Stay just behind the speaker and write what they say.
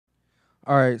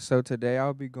All right, so today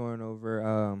I'll be going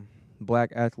over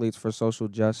black athletes for social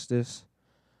justice.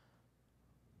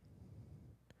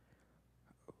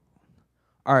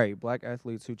 All right, black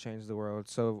athletes who changed the world.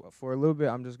 So for a little bit,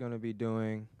 I'm just gonna be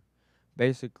doing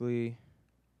basically,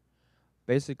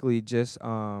 basically just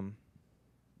some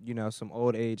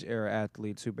old age era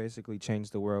athletes who basically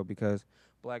changed the world because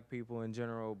black people in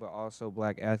general, but also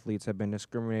black athletes have been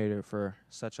discriminated for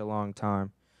such a long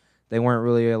time. They weren't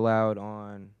really allowed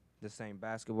on the same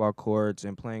basketball courts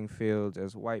and playing fields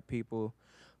as white people.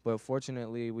 But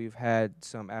fortunately, we've had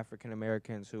some African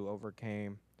Americans who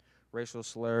overcame racial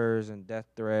slurs and death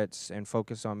threats and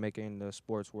focused on making the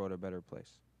sports world a better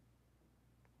place.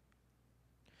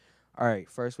 All right,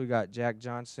 first we got Jack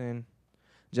Johnson.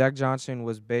 Jack Johnson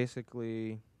was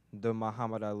basically the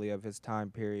Muhammad Ali of his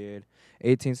time period,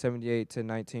 1878 to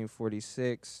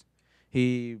 1946.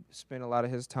 He spent a lot of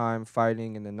his time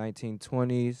fighting in the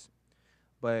 1920s,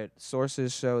 but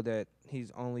sources show that he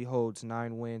only holds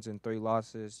 9 wins and 3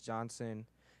 losses. Johnson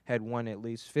had won at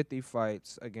least 50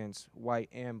 fights against white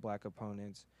and black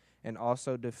opponents, and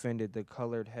also defended the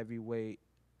colored heavyweight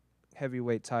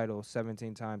title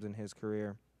 17 times in his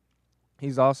career.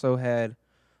 He's also had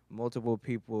multiple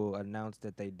people announce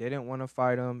that they didn't want to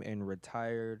fight him and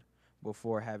retired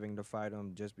before having to fight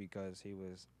him just because he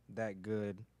was that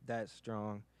good, that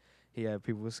strong. He had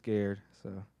people scared.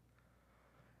 So,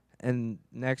 and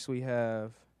next we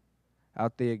have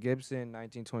Althea Gibson,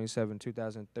 1927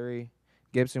 2003.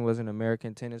 Gibson was an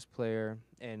American tennis player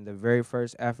and the very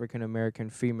first African American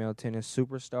female tennis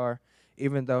superstar.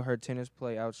 Even though her tennis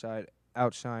play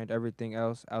outshined everything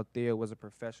else, Althea was a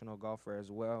professional golfer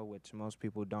as well, which most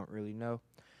people don't really know.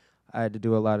 I had to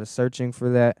do a lot of searching for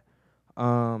that. In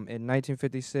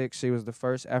 1956, she was the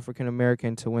first African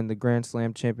American to win the Grand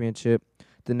Slam championship.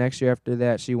 The next year after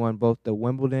that, she won both the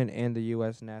Wimbledon and the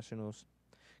U.S. Nationals.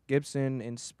 Gibson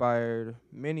inspired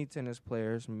many tennis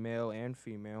players, male and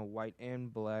female, white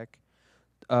and black,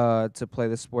 to play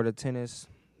the sport of tennis.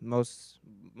 Most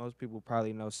most people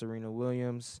probably know Serena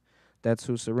Williams. That's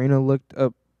who Serena looked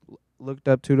up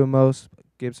to the most.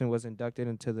 Gibson was inducted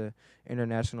into the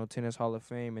International Tennis Hall of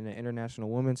Fame and the International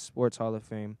Women's Sports Hall of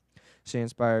Fame. She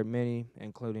inspired many,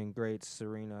 including greats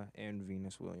Serena and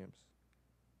Venus Williams.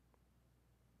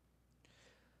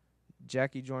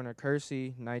 Jackie Joyner Kersee,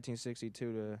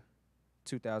 1962 to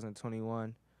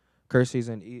 2021. Kersey's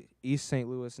an East St.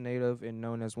 Louis native and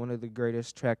known as one of the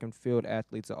greatest track and field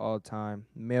athletes of all time,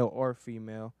 male or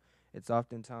female. It's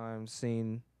oftentimes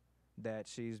seen that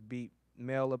she's beat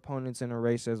male opponents in a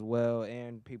race as well,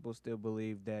 and people still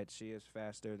believe that she is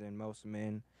faster than most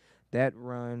men that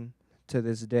run to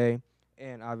this day,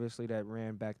 and obviously that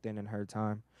ran back then in her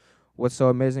time. What's so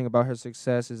amazing about her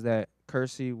success is that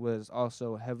Kersey was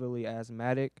also heavily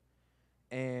asthmatic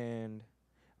and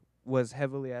was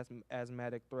heavily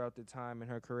asthmatic throughout the time in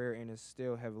her career and is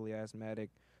still heavily asthmatic.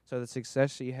 So the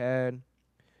success she had,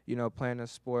 playing a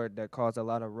sport that caused a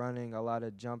lot of running, a lot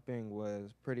of jumping,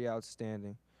 was pretty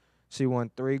outstanding. She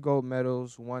won 3 gold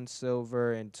medals, 1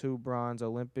 silver, and 2 bronze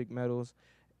Olympic medals.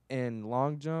 In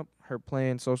long jump, her play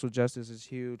in social justice is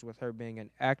huge, with her being an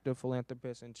active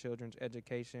philanthropist in children's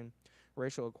education,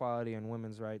 racial equality, and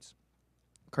women's rights.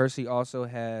 Kersey also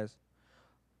has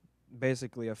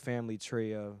basically a family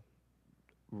tree of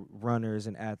runners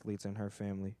and athletes in her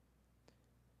family.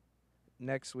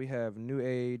 Next, we have new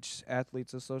age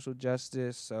athletes of social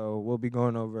justice. So we'll be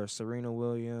going over Serena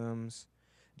Williams,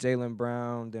 Jalen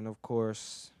Brown, then, of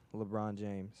course, LeBron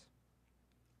James.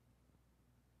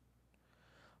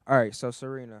 All right, so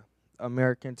Serena,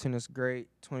 American tennis great,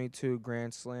 22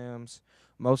 Grand Slams,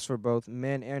 most for both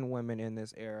men and women in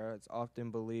this era. It's often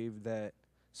believed that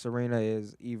Serena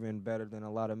is even better than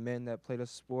a lot of men that play the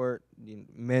sport.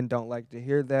 Men don't like to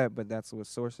hear that, but that's what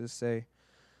sources say.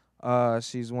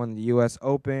 She's won the U.S.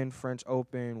 Open, French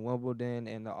Open, Wimbledon,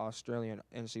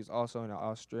 and she's also an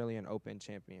Australian Open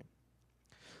champion.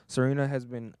 Serena has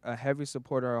been a heavy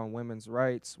supporter on women's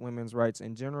rights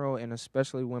in general, and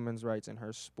especially women's rights in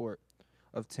her sport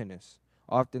of tennis.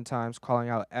 Oftentimes calling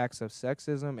out acts of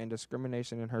sexism and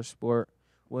discrimination in her sport.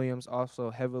 Williams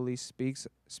also heavily speaks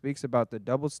about the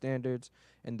double standards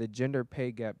and the gender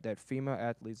pay gap that female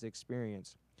athletes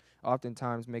experience.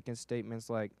 Oftentimes making statements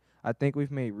like, I think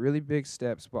we've made really big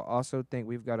steps, but also think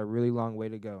we've got a really long way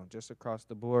to go, just across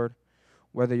the board.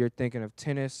 Whether you're thinking of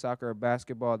tennis, soccer, or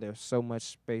basketball, there's so much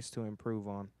space to improve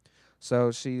on. So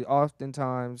she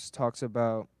oftentimes talks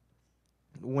about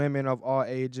women of all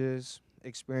ages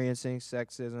experiencing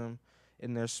sexism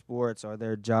in their sports or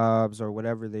their jobs or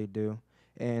whatever they do.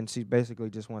 And she basically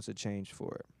just wants a change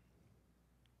for it.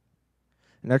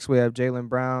 Next, we have Jalen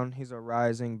Brown. He's a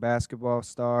rising basketball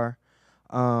star.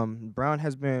 Brown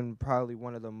has been probably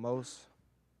one of the most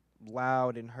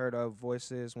loud and heard of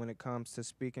voices when it comes to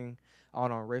speaking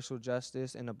out on racial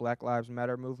justice in the Black Lives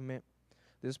Matter movement.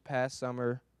 This past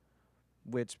summer,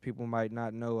 which people might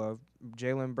not know of,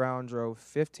 Jalen Brown drove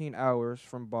 15 hours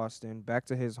from Boston back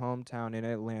to his hometown in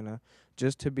Atlanta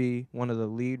just to be one of the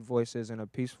lead voices in a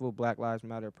peaceful Black Lives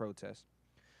Matter protest.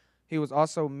 He was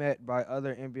also met by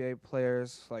other NBA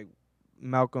players like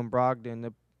Malcolm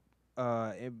Brogdon,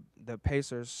 the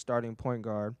Pacers starting point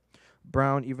guard.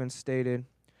 Brown even stated,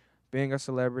 being a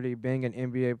celebrity, being an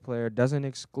NBA player doesn't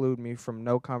exclude me from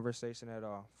no conversation at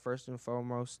all. First and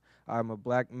foremost, I'm a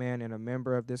black man and a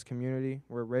member of this community.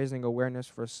 We're raising awareness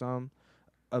for some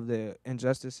of the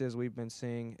injustices we've been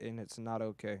seeing, and it's not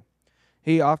okay.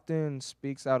 He often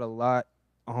speaks out a lot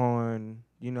on,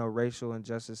 racial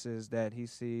injustices that he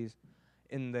sees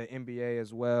in the NBA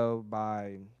as well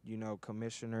by,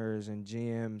 commissioners and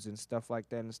GMs and stuff like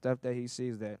that, and stuff that he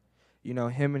sees that,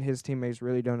 him and his teammates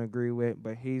really don't agree with,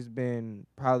 but he's been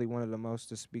probably one of the most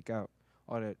to speak out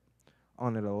on it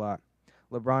a lot.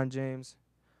 LeBron James,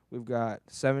 we've got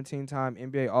 17-time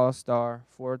NBA All-Star,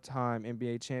 4-time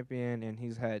NBA champion, and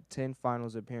he's had 10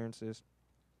 finals appearances.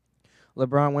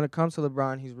 When it comes to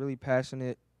LeBron, he's really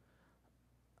passionate.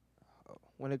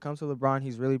 When it comes to LeBron,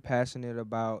 he's really passionate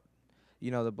about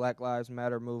the Black Lives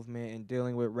Matter movement and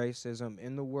dealing with racism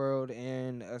in the world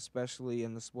and especially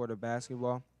in the sport of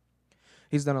basketball.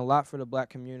 He's done a lot for the black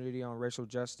community on racial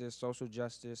justice, social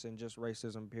justice, and just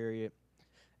racism, period.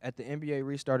 At the NBA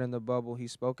restart in the bubble, he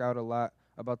spoke out a lot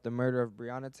about the murder of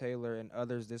Breonna Taylor and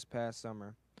others this past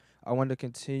summer. I want to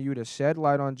continue to shed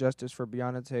light on justice for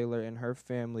Breonna Taylor and her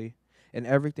family and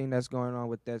everything that's going on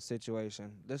with that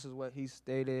situation. This is what he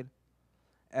stated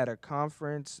at a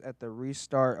conference at the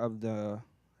restart of the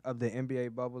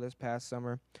NBA bubble this past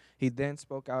summer. He then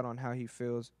spoke out on how he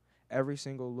feels every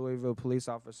single Louisville police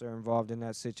officer involved in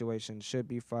that situation should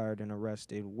be fired and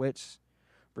arrested, which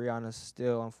Breonna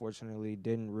still unfortunately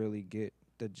didn't really get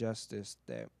the justice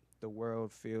that the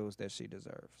world feels that she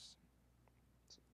deserves.